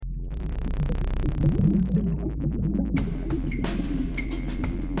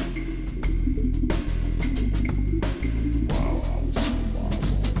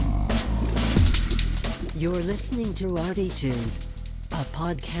You're listening to ArTEEtude, a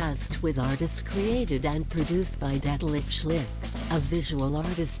podcast with artists created and produced by Detlef Schlich, a visual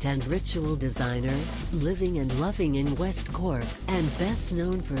artist and ritual designer, living and loving in West Cork, and best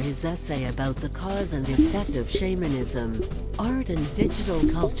known for his essay about the cause and effect of shamanism, art and digital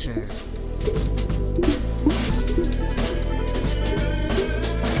culture.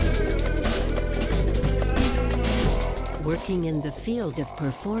 Working in the field of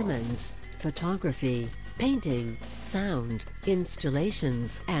performance, photography, painting, sound,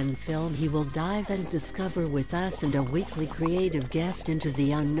 installations, and film, he will dive and discover with us and a weekly creative guest into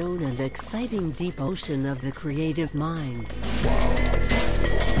the unknown and exciting deep ocean of the creative mind.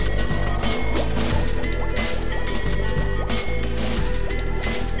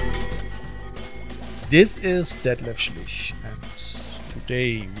 This is Detlef Schlich, and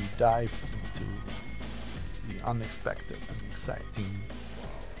today we dive into the unexpected and exciting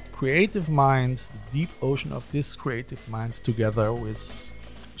creative minds, the deep ocean of this creative mind, together with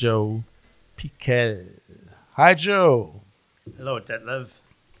Joe Pickell. Hi, Joe. Hello, Detlef.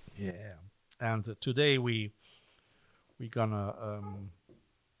 Yeah, and today we're gonna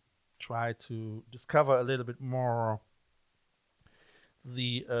try to discover a little bit more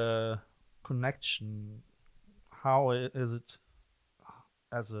the connection. How is it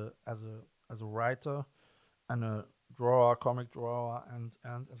as a writer and a drawer, comic drawer, and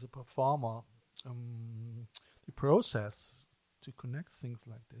as a performer, the process to connect things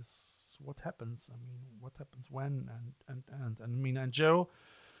like this. What happens? I mean, what happens when? And Joe,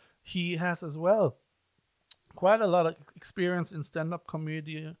 he has as well quite a lot of experience in stand-up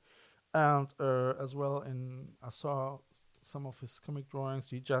comedy, and as well I saw some of his comic drawings.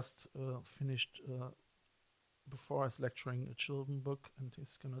 He just finished before his lecturing a children's book, and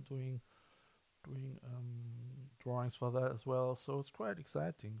he's gonna doing drawings for that as well. So it's quite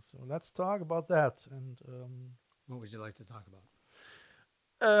exciting. So let's talk about that. And what would you like to talk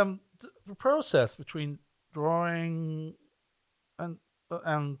about? The process between drawing and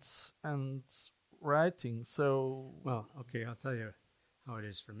writing. So well, okay, I'll tell you how it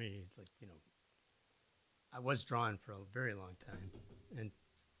is for me. Like, I was drawing for a very long time, and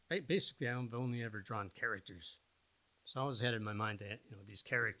basically I've only ever drawn characters. So I always had in my mind that, these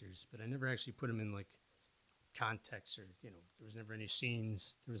characters, but I never actually put them in like context, or, there was never any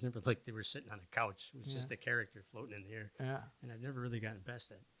scenes. There was never like they were sitting on a couch. It was just a character floating in the air. Yeah. And I've never really gotten past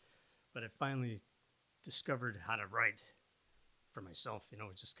that. But I finally discovered how to write for myself. It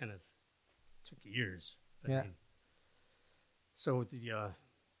just kind of took years. But, yeah. So the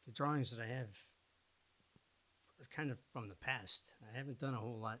drawings that I have are kind of from the past. I haven't done a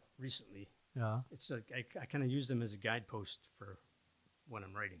whole lot recently. Yeah. It's like I kind of use them as a guidepost for when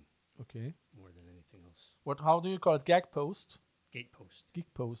I'm writing. Okay. More than anything else. How do you call it? Gag post? Gate post.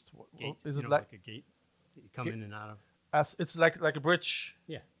 Gate post. Gate. Is it like a gate that you come in and out of? As it's like a bridge.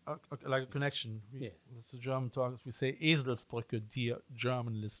 Yeah. Like a connection. That's the German talkers. We say Eselsbrücke, dear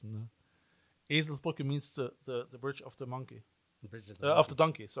German listener. Eselsbrücke means the bridge of the monkey. The bridge of the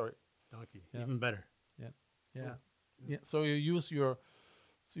donkey. Sorry. Donkey. Yeah. Even better. Yeah. Yeah. Cool. Yeah. So you use your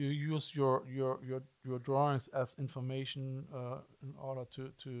drawings as information in order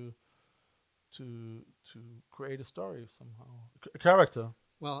to create a story somehow, a character.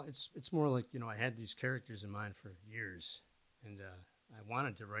 Well, it's more like, I had these characters in mind for years, and I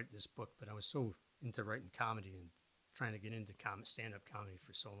wanted to write this book, but I was so into writing comedy and trying to get into stand-up comedy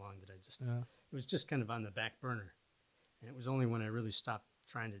for so long that it was just kind of on the back burner. And it was only when I really stopped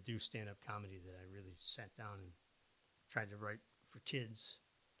trying to do stand-up comedy that I really sat down and tried to write for kids.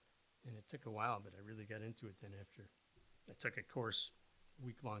 And it took a while, but I really got into it then after I took a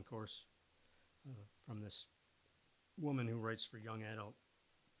week-long course from this woman who writes for young adult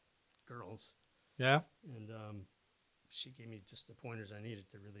girls. Yeah. And she gave me just the pointers I needed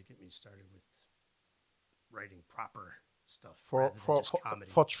to really get me started with writing proper stuff rather than just comedy.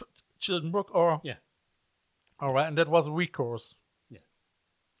 For children's book, or? Yeah. All right, and that was a week course. Yeah.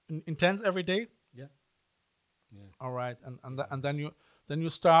 Intense every day? Yeah. Yeah. All right, and then you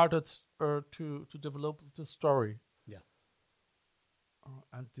started to develop the story. Yeah.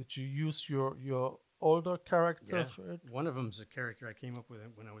 And did you use your older characters for it? One of them's a character I came up with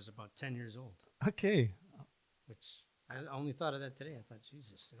when I was about 10 years old. Okay. Which I only thought of that today. I thought,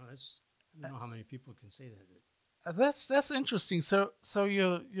 Jesus, I don't know how many people can say that. That's interesting. So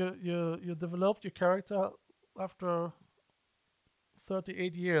you developed your character after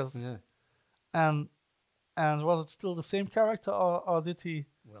 38 years. Yeah. And was it still the same character, or did he?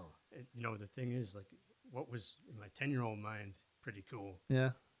 Well, the thing is, like, what was in my 10-year-old mind pretty cool.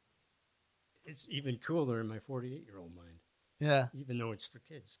 Yeah. It's even cooler in my 48-year-old mind, Yeah. even though it's for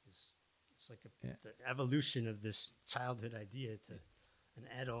kids, because it's like the evolution of this childhood idea to an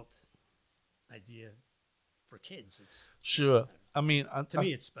adult idea for kids. It's Sure. I mean, to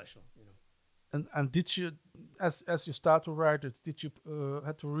me, it's special. And did you, as you start to write it, did you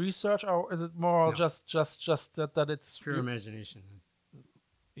had to research, or is it more No. just that it's Pure imagination. I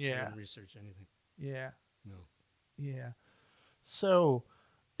Yeah. didn't research anything. Yeah. No. Yeah. So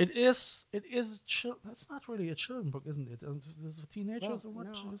it is that's not really a children's book, isn't it? This is for teenagers or what?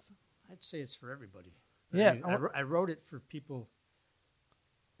 No, I'd say it's for everybody. Yeah. I wrote it for people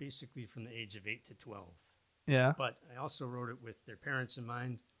basically from the age of 8 to 12. Yeah. But I also wrote it with their parents in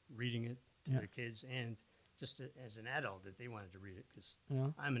mind, reading it to their kids, and just as an adult that they wanted to read it, because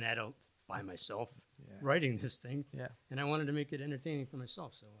I'm an adult by myself writing this thing, and I wanted to make it entertaining for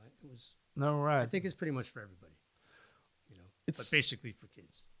myself. So it was. No, right. I think it's pretty much for everybody, but basically for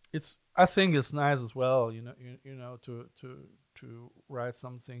kids. I think it's nice as well, to write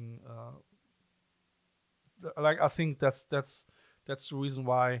something like, I think that's the reason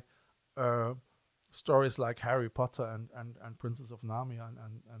why stories like Harry Potter and Princess of Narnia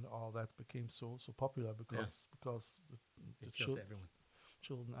and all that became so popular, because the Everyone.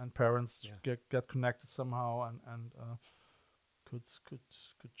 children and parents get connected somehow and could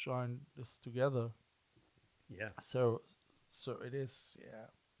join this together. Yeah. So it is. Yeah.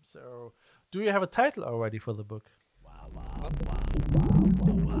 So, do you have a title already for the book?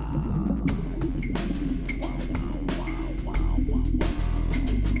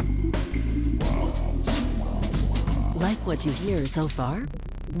 Like what you hear so far?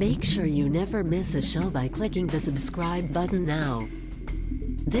 Make sure you never miss a show by clicking the subscribe button now.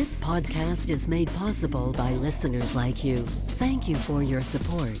 This podcast is made possible by listeners like you. Thank you for your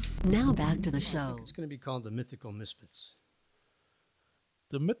support. Now back to the show. It's going to be called The Mythical Misfits.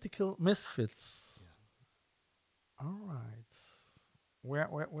 The Mythical Misfits. Yeah. All right.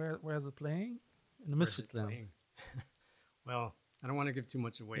 Where's it playing? In the Misfits Land. Well, I don't want to give too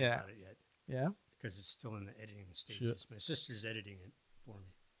much away about it yet. Yeah. Because it's still in the editing stages. Sure. My sister's editing it for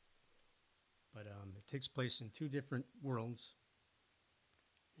me. But it takes place in 2 different worlds.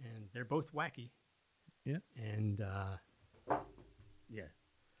 And they're both wacky. Yeah. And, yeah.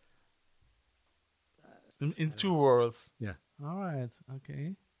 In 2 worlds. Yeah. All right.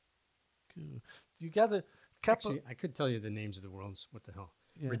 Okay. Cool. You got a couple. Actually, I could tell you the names of the worlds. What the hell?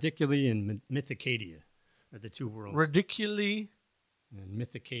 Yeah. Ridiculi and Mythicadia are the 2 worlds. Ridiculi and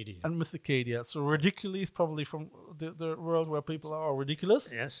Mythicadia. And Mythicadia. So Ridiculi is probably from the world where people are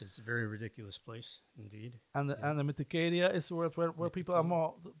ridiculous. Yes, it's a very ridiculous place indeed. And the Mythicadia is where people are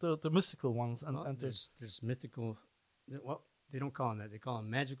more the mystical ones. And there's mythical. Well, they don't call them that. They call them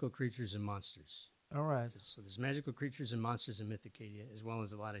magical creatures and monsters. All right. So there's magical creatures and monsters in Mythicadia, as well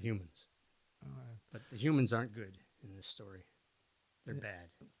as a lot of humans. All right. But the humans aren't good in this story. They're bad.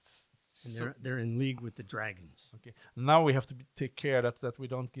 And they're in league with the dragons. Okay. Now we have to take care that we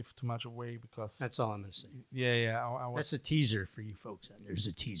don't give too much away, because that's all I'm going to say. Yeah. That's a teaser for you folks. There's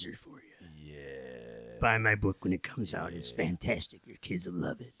a teaser for you. Yeah. Buy my book when it comes out. It's fantastic. Your kids will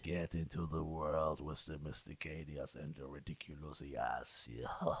love it. Get into the world with the Mysticadias and the Ridiculosias. You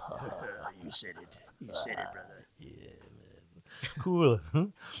said it. You said it, brother. Yeah, man. Cool.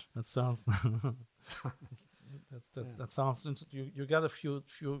 That sounds. That sounds interesting. You got a few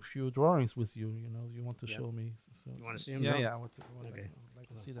drawings with you. You want to show me. So. You want to see them? Yeah. I would like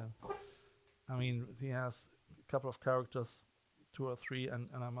to see them. I mean, he has a couple of characters, 2 or 3, and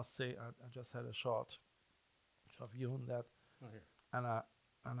I must say I just had a short view on that, and I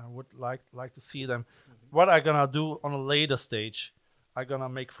would like to see them. Mm-hmm. What I'm gonna do on a later stage, I'm gonna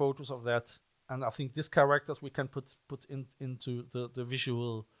make photos of that, and I think these characters we can put into the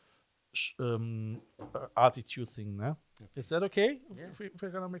visual. ArTEEtude thing, no? Okay. Is that okay? Yeah. If we're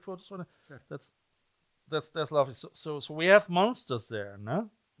gonna make photos for them, sure. That's lovely. So we have monsters there, no?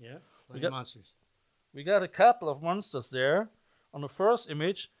 Yeah, we got monsters. We got a couple of monsters there on the first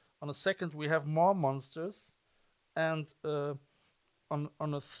image. On the second, we have more monsters, and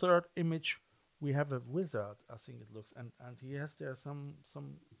on the third image, we have a wizard. I think it looks, and he has there some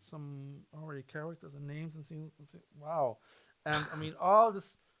already characters and names and things. Wow, and I mean all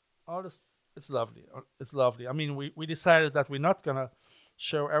this, it's lovely. It's lovely. I mean, we decided that we're not gonna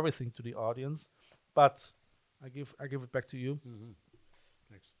show everything to the audience, but I give it back to you. Mm-hmm.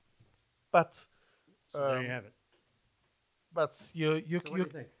 Thanks. But there you have it. But what do you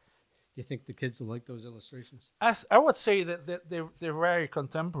think? You think the kids will like those illustrations? I would say that they're very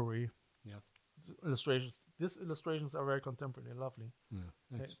contemporary. Yeah. Illustrations. These illustrations are very contemporary. They're lovely. Yeah.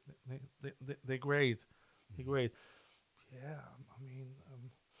 Thanks. they're great. They're great. Yeah, I mean,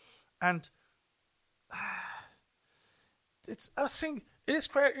 and I think it is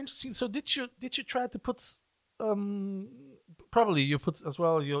quite interesting. So did you try to put probably you put as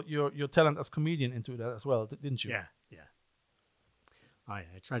well your talent as comedian into that as well, didn't you? Yeah. I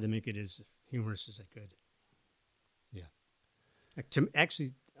tried to make it as humorous as I could. Yeah.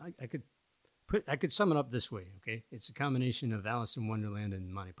 Actually, I could sum it up this way. Okay, it's a combination of Alice in Wonderland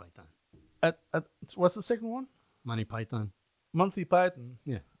and Monty Python. What's the second one? Monty Python. Monty Python.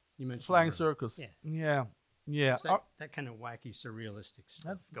 Yeah, you mentioned Flying it earlier. Circus. Yeah. Yeah. It's that kind of wacky, surrealistic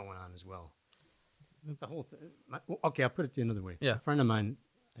stuff going on as well. The whole thing. Okay, I'll put it to you another way. Yeah. A friend of mine,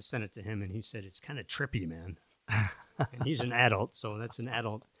 I sent it to him, and he said it's kind of trippy, man. And he's an adult, so that's an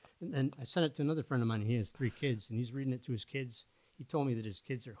adult. And then I sent it to another friend of mine. He has 3 kids, and he's reading it to his kids. He told me that his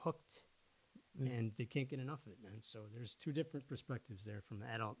kids are hooked, and they can't get enough of it, man. So there's 2 different perspectives there, from the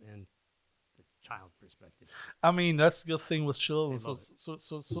adult and the child perspective. I mean, that's the good thing with children.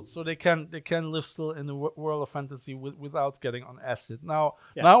 So they can live still in the world of fantasy without getting on acid. Now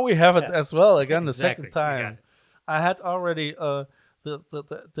we have it as well again the second time. I had already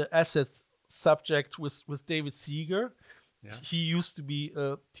the acid subject with David Seeger. Yeah. He used to be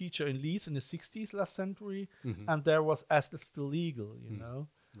a teacher in Leeds in the 60s last century, and there was acid still legal, you know.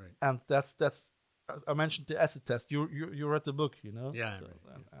 Right. And that's I mentioned the acid test. You read the book, you know. Yeah. So,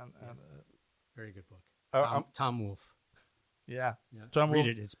 right. and very good book. Tom Wolfe. Yeah. Tom Wolfe.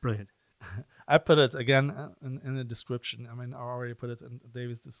 Read it. It's brilliant. I put it again in the description. I mean, I already put it in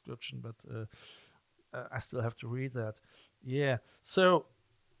David's description, but I still have to read that. Yeah. So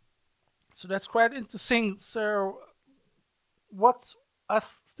that's quite interesting. So what I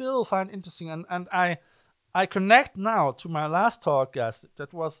still find interesting, and I connect now to my last talk guest.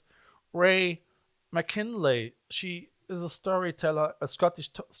 That was Ray McKinley. She is a storyteller, a Scottish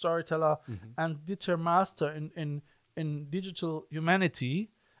storyteller, and did her master in digital humanity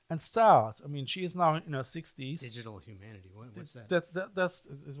and start. I mean, she is now in her 60s. Digital humanity. What's that? That's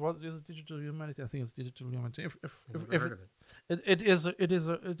what is digital humanity. I think it's digital humanity. If heard of it. It is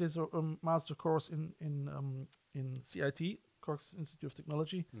a master course in CIT, Cork Institute of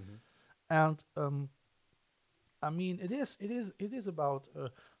Technology, and I mean it is about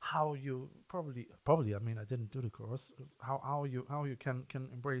how you probably I mean I didn't do the course, how you can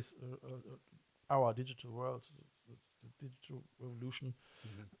embrace our digital world, the digital revolution,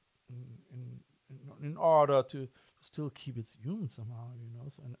 in order to still keep it human somehow, you know,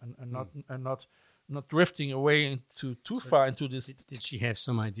 and not drifting away too far into this. Did she have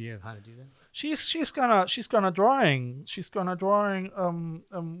some idea of how to do that? She's gonna drawing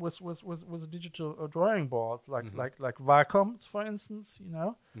with a digital drawing board like Wacom, for instance, you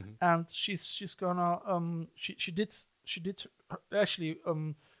know, and she's gonna she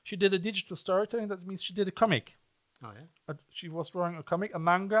did a digital storytelling. That means she did a comic. Oh yeah. She was drawing a comic, a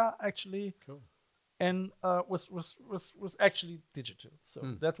manga actually. Cool. And was actually digital.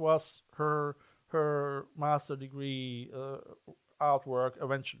 So that was her master degree artwork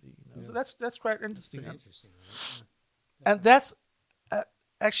eventually. You know? So that's quite interesting. Interesting. And that's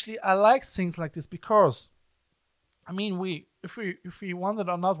actually I like things like this because, I mean, if we want it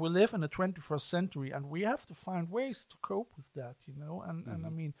or not, we live in the 21st century and we have to find ways to cope with that, you know. And I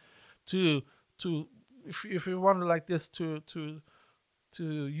mean, to if we want like this to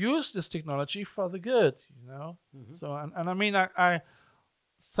use this technology for the good, you know. So and I mean I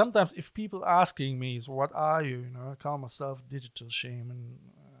sometimes if people asking me, so what are you, you know, I call myself digital shaman,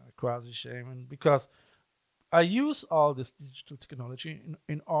 quasi shaman, because I use all this digital technology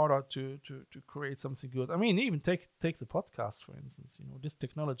in order to create something good. I mean, even take the podcast for instance, you know, this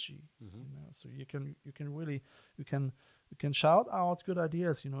technology, you know, so you can really shout out good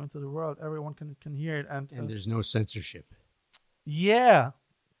ideas, you know, into the world. Everyone can hear it, and there's no censorship. Yeah,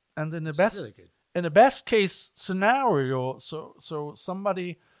 and in the best case scenario, so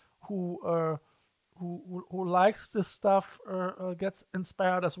somebody who likes this stuff gets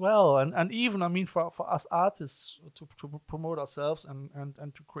inspired as well, and even I mean for us artists to promote ourselves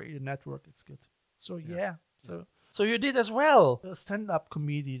and to create a network, it's good. So so you did as well a stand-up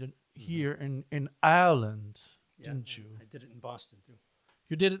comedian here in Ireland, didn't you? I did it in Boston too.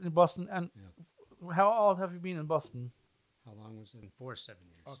 You did it in Boston, and how old have you been in Boston? How long was it? 7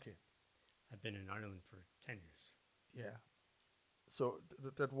 years. Okay. I've been in Ireland for 10 years. Yeah. So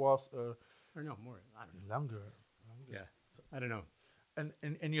that was or no more. I don't know. Longer. Yeah. So, I don't know. And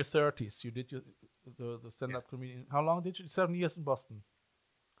in your 30s, you did the stand-up comedian. How long did you? 7 years in Boston.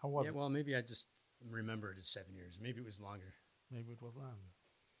 How was it? Well, maybe I just remember it as 7 years. Maybe it was longer. Maybe it was longer.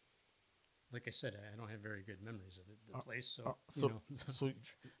 like I said, I don't have very good memories of the place, so so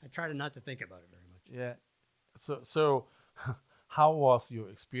I try to not to think about it very much. yeah. So how was your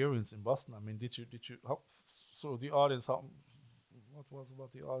experience in Boston? I mean, did you so the audience, what was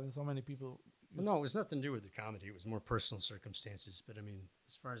about the audience? How many people? Well, no, it was nothing to do with the comedy. It was more personal circumstances. But I mean,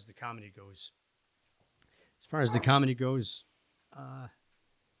 as far as the comedy goes,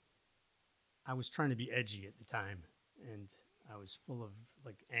 I was trying to be edgy at the time, and I was full of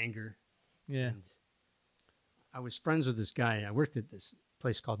like anger. Yeah. And I was friends with this guy. I worked at this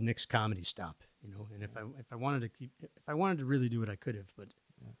place called Nick's Comedy Stop, and if I wanted to really do it, I could have, but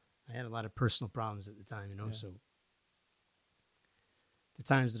I had a lot of personal problems at the time, so the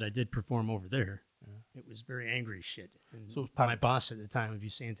times that I did perform over there, it was very angry shit. And So my boss at the time would be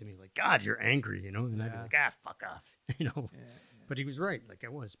saying to me, like, God, you're angry, and I'd be like, fuck off, But he was right, like I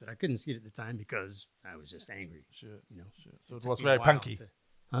was, but I couldn't see it at the time because I was just angry. Sure. So It it was took me a very while punky.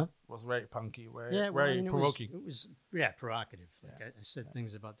 Huh? It was very punky, very, Yeah, very it provoking. it was provocative. Like I said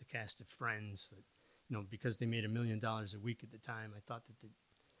things about the cast of Friends that, because they made $1 million a week at the time, I thought that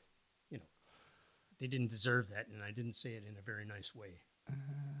they didn't deserve that, and I didn't say it in a very nice way.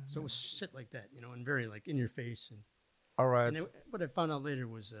 So it was shit like that, and very like in your face. And All right. and what I found out later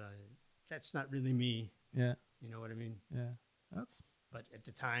was that's not really me. Yeah. You know what I mean? Yeah. That's But at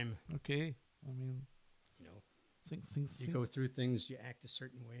the time, okay. I mean, things you go through things, you act a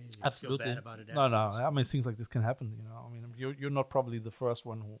certain way, and you absolutely feel bad about it. No. afterwards. I mean, things like this can happen. I mean, you're not probably the first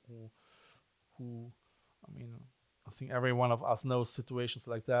one who. I mean, I think every one of us knows situations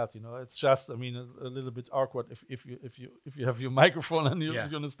like that. It's just, I mean, a little bit awkward if you have your microphone and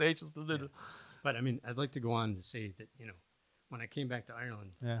you're on the stage. It's a little. But I mean, I'd like to go on to say that when I came back to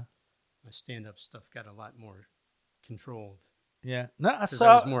Ireland, Yeah. my stand-up stuff got a lot more controlled. Yeah. No, I Because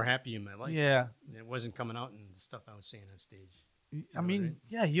saw. I was more happy in my life. Yeah. And it wasn't coming out in the stuff I was saying on stage. I mean,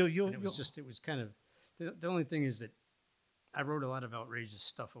 yeah. You. And it was kind of, the only thing is that I wrote a lot of outrageous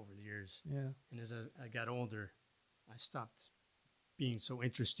stuff over the years. Yeah. And as I got older, I stopped being so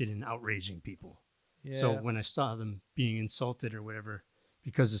interested in outraging people. Yeah. So when I saw them being insulted or whatever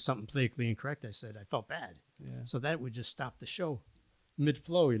because of something politically incorrect, I said I felt bad. Yeah. So that would just stop the show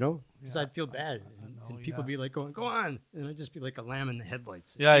mid-flow, because I'd feel bad. And people be like going, go on. And I'd just be like a lamb in the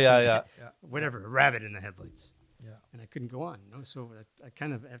headlights. Yeah. Whatever, a rabbit in the headlights. Yeah. And I couldn't go on. So I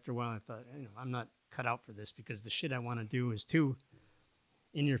kind of, after a while, I thought, I'm not cut out for this because the shit I want to do is too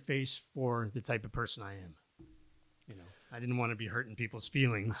in your face for the type of person I am. I didn't want to be hurting people's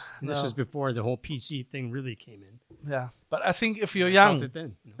feelings. And this was before the whole PC thing really came in. Yeah. But I think if you're I young, felt it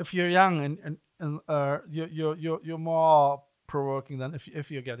then, if you're young and you're more provoking than if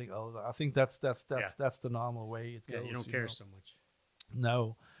you're getting older. I think that's the normal way it goes. You don't care so much.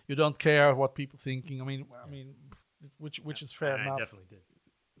 No, you don't care what people thinking. I mean, which is fair enough. I definitely did.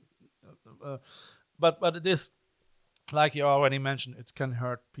 But it is, like you already mentioned, it can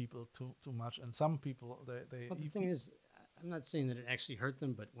hurt people too much, and some people they. Well, the thing is, I'm not saying that it actually hurt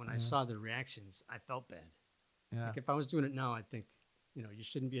them, but when I saw the reactions, I felt bad. Yeah. Like if I was doing it now, I think, you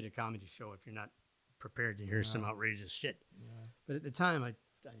shouldn't be at a comedy show if you're not prepared to hear some outrageous shit. Yeah. But at the time, I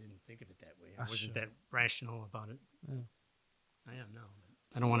didn't think of it that way. I wasn't that rational about it. Yeah. I am now. But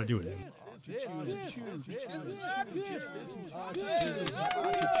I don't want to do it anymore.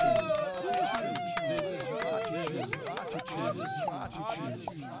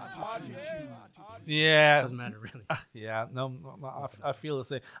 Yeah. Doesn't matter really. Yeah. No, I feel the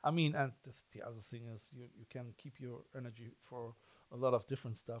same. I mean, and the other thing is you can keep your energy for a lot of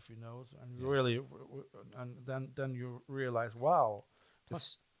different stuff, and really, and then you realize, wow.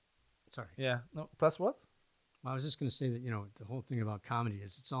 Plus, sorry. Yeah. No. Plus what? Well, I was just going to say that the whole thing about comedy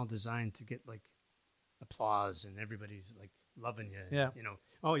is it's all designed to get like applause and everybody's like loving you. Yeah.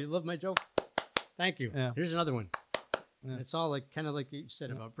 Oh, you love my joke? Thank you. Yeah. Here's another one. Yeah. It's all like kind of like you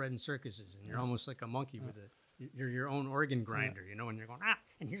said about bread and circuses, and you're almost like a monkey with you're your own organ grinder, and you're going,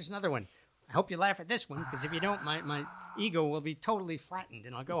 and here's another one. I hope you laugh at this one, because if you don't, my ego will be totally flattened,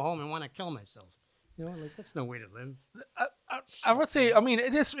 and I'll go home and want to kill myself. Like that's no way to live. I would say, I mean,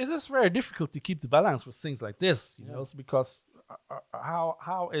 it is very difficult to keep the balance with things like this, because how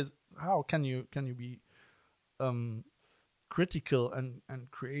can you be critical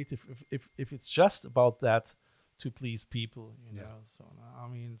and creative if it's just about that to please people, So I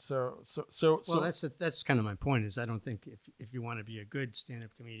mean, so. Well, that's kind of my point. Is I don't think if you want to be a good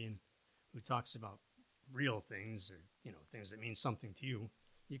stand-up comedian who talks about real things or things that mean something to you,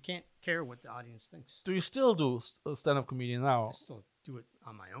 you can't care what the audience thinks. Do you still do stand-up comedian now? I still do it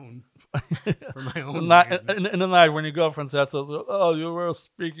on my own for my own. In the night when your girlfriend said so, oh, you were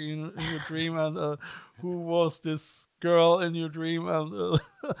speaking in your dream, and who was this girl in your dream? And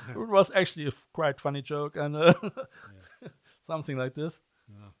it was actually a quite funny joke, and something like this.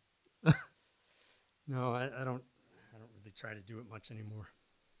 No, I don't really try to do it much anymore.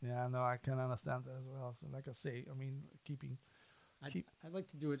 Yeah, no, I can understand that as well. So, like I say, I mean, I like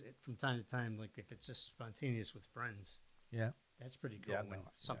to do it from time to time, like if it's just spontaneous with friends. Yeah, that's pretty cool. Yeah, when no,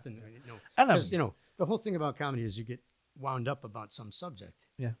 something, yeah. you know, And because the whole thing about comedy is you get wound up about some subject,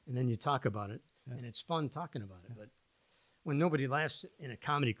 Yeah. and then you talk about it, and it's fun talking about it. But when nobody laughs in a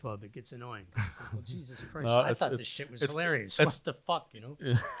comedy club, it gets annoying. It's like, well, Jesus Christ, I thought this shit was hilarious. What the fuck, you know?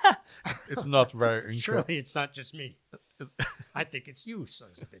 It's not very. Surely it's not just me. I think it's you,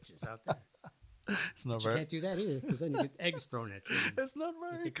 sons of bitches out there. It's not But very. you can't do that either, because then you get eggs thrown at you. It's not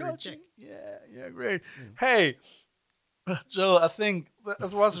very think you're a coaching. dick. Yeah, great. Hey, Joe, I think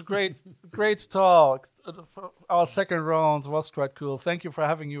it was a great talk. Our second round was quite cool. Thank you for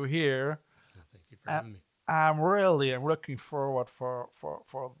having you here. Thank you for having me. I'm looking forward for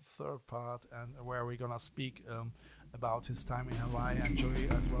the third part, and where we're gonna speak about his time in Hawaii and Joey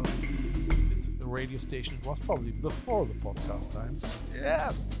as well. It's the radio station. It was probably before the podcast times.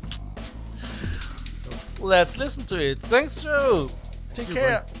 Yeah. Let's listen to it. Thanks, Joe. Take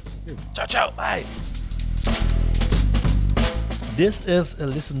care. Ciao, ciao. Bye. This is a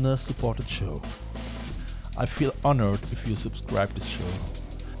listener-supported show. I feel honored if you subscribe this show.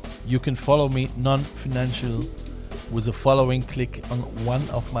 You can follow me non-financial with a following click on one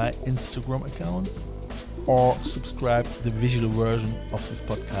of my Instagram accounts, or subscribe the visual version of this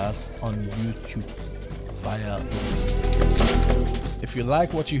podcast on YouTube via the link. If you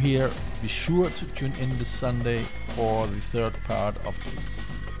like what you hear, be sure to tune in this Sunday for the third part of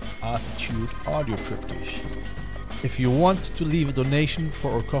this ArTEEtude audio triptych. If you want to leave a donation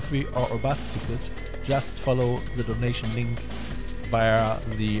for a coffee or a bus ticket, just follow the donation link via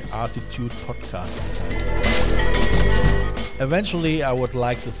the ArTEEtude podcast. Eventually, I would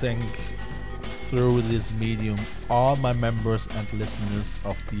like to thank, through this medium, all my members and listeners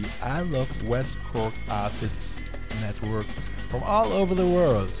of the I Love West Cork Artists Network from all over the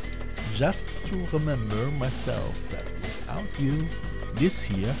world. Just to remember myself that without you, this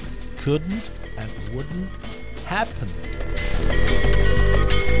here couldn't and wouldn't happen.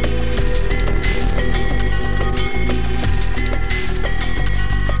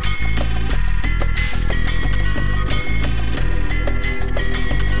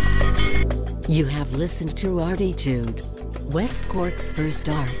 You have listened to ArTEEtude, West Cork's first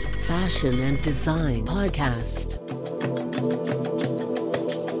art, fashion and design podcast.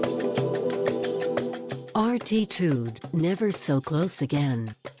 ArTEEtude, never so close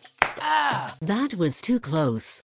again. That was too close.